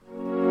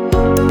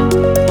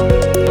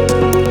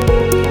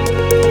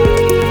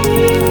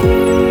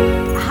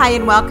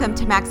and welcome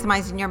to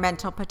Maximizing Your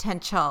Mental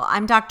Potential.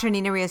 I'm Dr.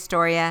 Nina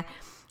Riastoria,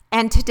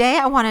 and today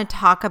I want to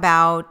talk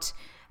about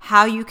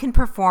how you can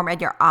perform at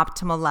your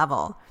optimal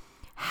level.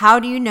 How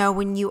do you know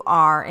when you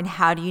are, and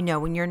how do you know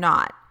when you're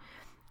not?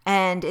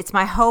 And it's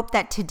my hope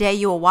that today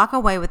you will walk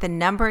away with a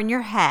number in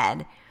your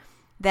head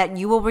that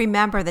you will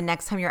remember the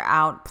next time you're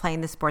out playing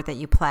the sport that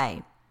you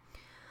play.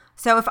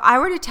 So if I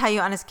were to tell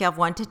you on a scale of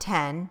 1 to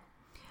 10,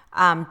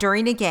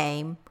 during a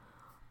game,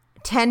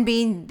 10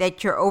 being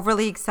that you're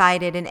overly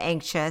excited and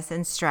anxious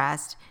and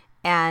stressed,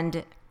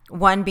 and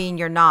 1 being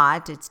you're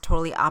not, it's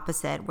totally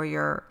opposite, where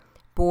you're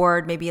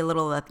bored, maybe a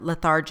little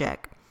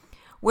lethargic.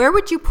 Where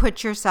would you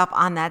put yourself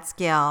on that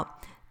scale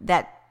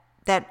that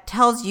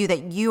tells you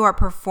that you are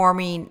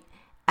performing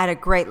at a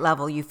great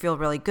level? You feel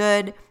really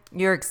good,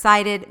 you're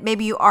excited,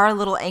 maybe you are a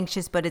little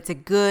anxious, but it's a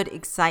good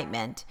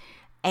excitement.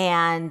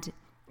 And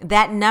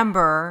that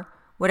number,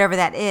 whatever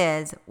that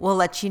is, will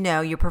let you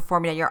know you're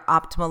performing at your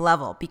optimal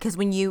level. Because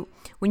when you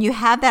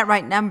have that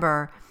right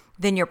number,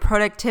 then your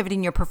productivity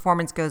and your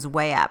performance goes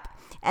way up.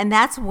 And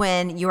that's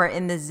when you are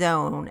in the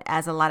zone,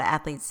 as a lot of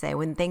athletes say,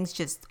 when things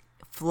just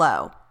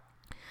flow.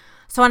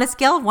 So on a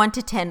scale of 1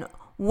 to 10,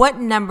 what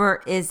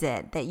number is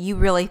it that you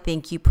really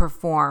think you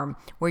perform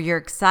where you're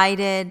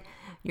excited,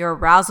 your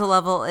arousal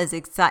level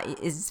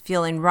is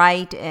feeling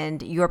right,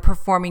 and you're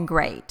performing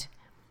great?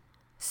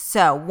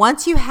 So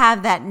once you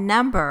have that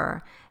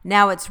number,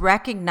 now it's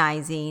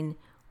recognizing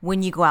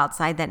when you go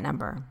outside that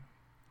number.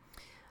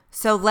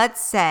 So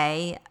let's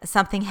say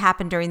something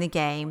happened during the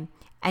game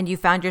and you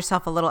found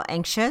yourself a little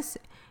anxious.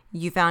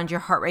 You found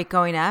your heart rate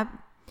going up.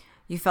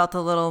 You felt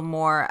a little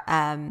more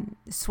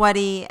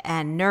sweaty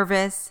and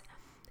nervous.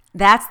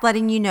 That's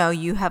letting you know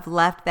you have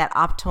left that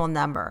optimal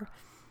number.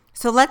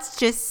 So let's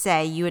just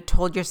say you had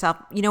told yourself,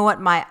 you know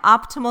what, my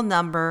optimal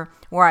number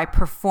where I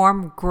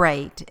perform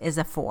great is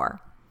a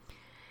 4.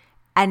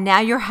 And now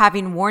you're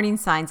having warning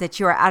signs that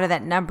you are out of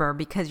that number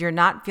because you're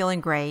not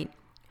feeling great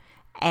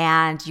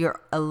and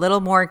you're a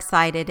little more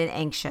excited and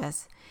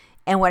anxious.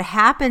 And what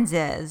happens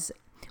is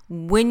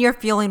when you're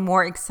feeling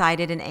more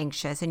excited and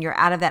anxious and you're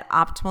out of that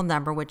optimal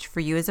number, which for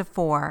you is a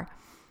 4,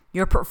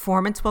 your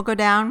performance will go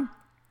down,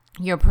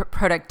 your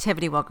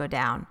productivity will go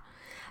down.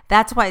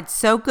 That's why it's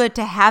so good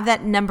to have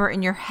that number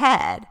in your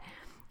head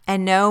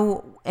and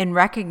know and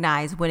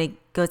recognize when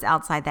it goes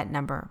outside that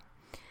number.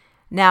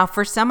 Now,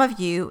 for some of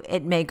you,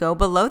 it may go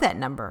below that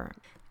number.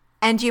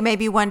 And you may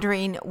be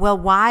wondering, well,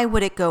 why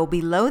would it go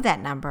below that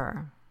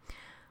number?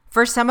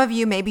 For some of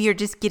you, maybe you're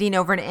just getting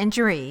over an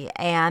injury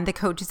and the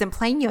coach isn't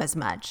playing you as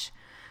much.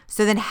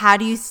 So then how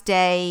do you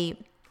stay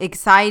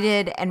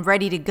excited and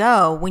ready to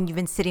go when you've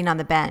been sitting on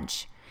the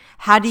bench?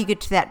 How do you get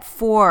to that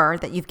 4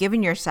 that you've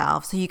given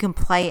yourself so you can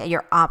play at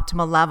your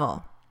optimal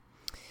level?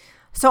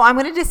 So I'm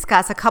going to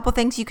discuss a couple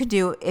things you can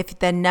do if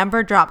the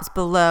number drops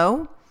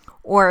below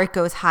or it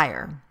goes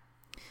higher.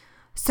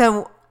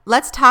 So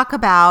let's talk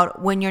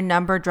about when your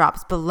number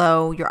drops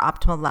below your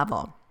optimal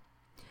level.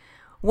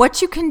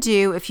 What you can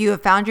do if you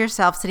have found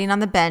yourself sitting on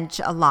the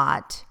bench a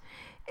lot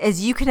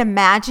is you can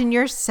imagine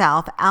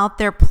yourself out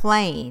there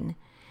playing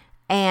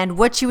and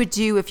what you would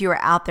do if you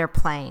were out there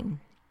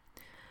playing.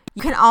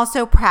 You can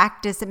also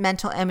practice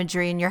mental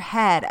imagery in your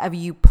head of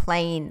you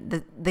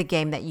playing the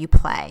game that you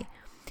play.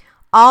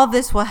 All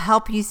this will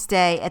help you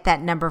stay at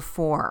that number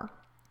 4.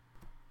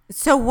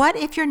 So what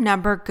if your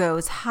number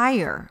goes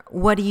higher?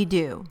 What do you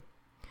do?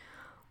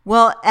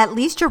 Well, at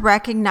least you're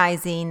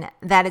recognizing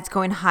that it's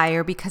going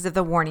higher because of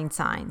the warning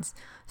signs.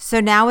 So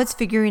now it's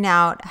figuring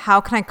out,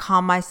 how can I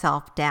calm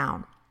myself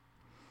down?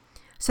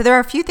 So there are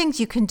a few things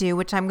you can do,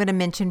 which I'm going to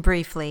mention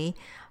briefly,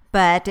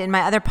 but in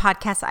my other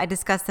podcasts, I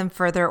discuss them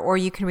further, or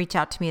you can reach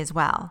out to me as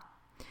well.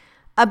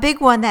 A big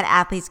one that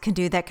athletes can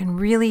do that can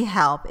really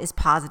help is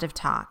positive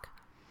talk.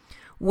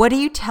 What are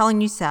you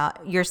telling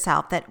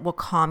yourself that will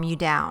calm you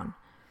down?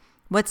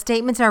 What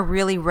statements are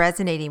really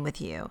resonating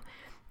with you?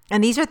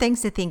 And these are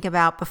things to think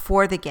about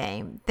before the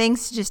game.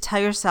 Things to just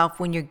tell yourself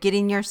when you're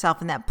getting yourself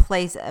in that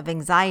place of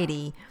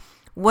anxiety.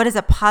 What is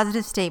a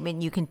positive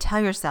statement you can tell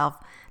yourself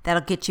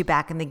that'll get you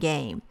back in the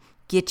game,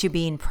 get you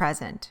being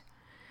present?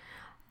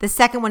 The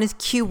second one is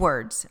cue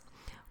words.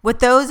 What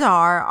those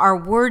are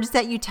words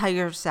that you tell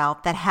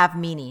yourself that have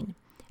meaning.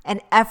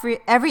 And every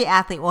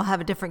athlete will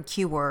have a different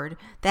cue word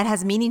that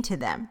has meaning to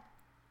them.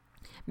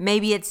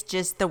 Maybe it's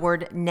just the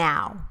word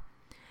now.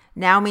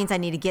 Now means I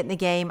need to get in the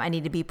game. I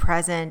need to be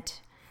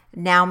present.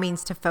 Now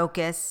means to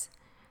focus.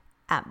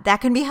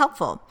 That can be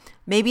helpful.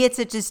 Maybe it's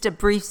just a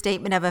brief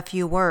statement of a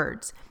few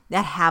words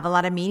that have a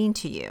lot of meaning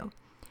to you.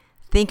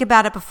 Think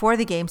about it before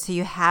the game so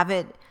you have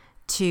it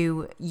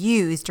to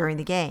use during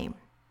the game.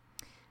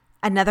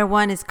 Another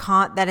one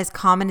that is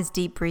common is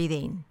deep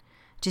breathing.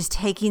 Just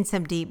taking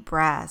some deep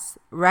breaths,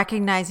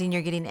 recognizing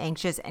you're getting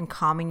anxious and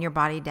calming your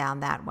body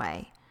down that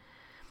way.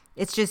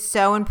 It's just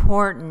so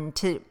important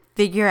to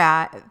figure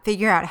out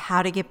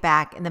how to get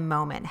back in the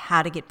moment,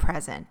 how to get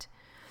present.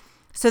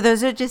 So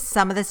those are just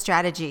some of the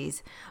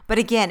strategies. But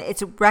again,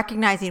 it's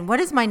recognizing what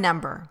is my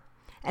number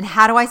and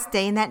how do I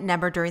stay in that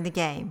number during the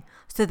game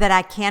so that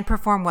I can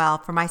perform well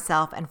for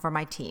myself and for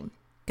my team.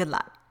 Good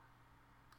luck.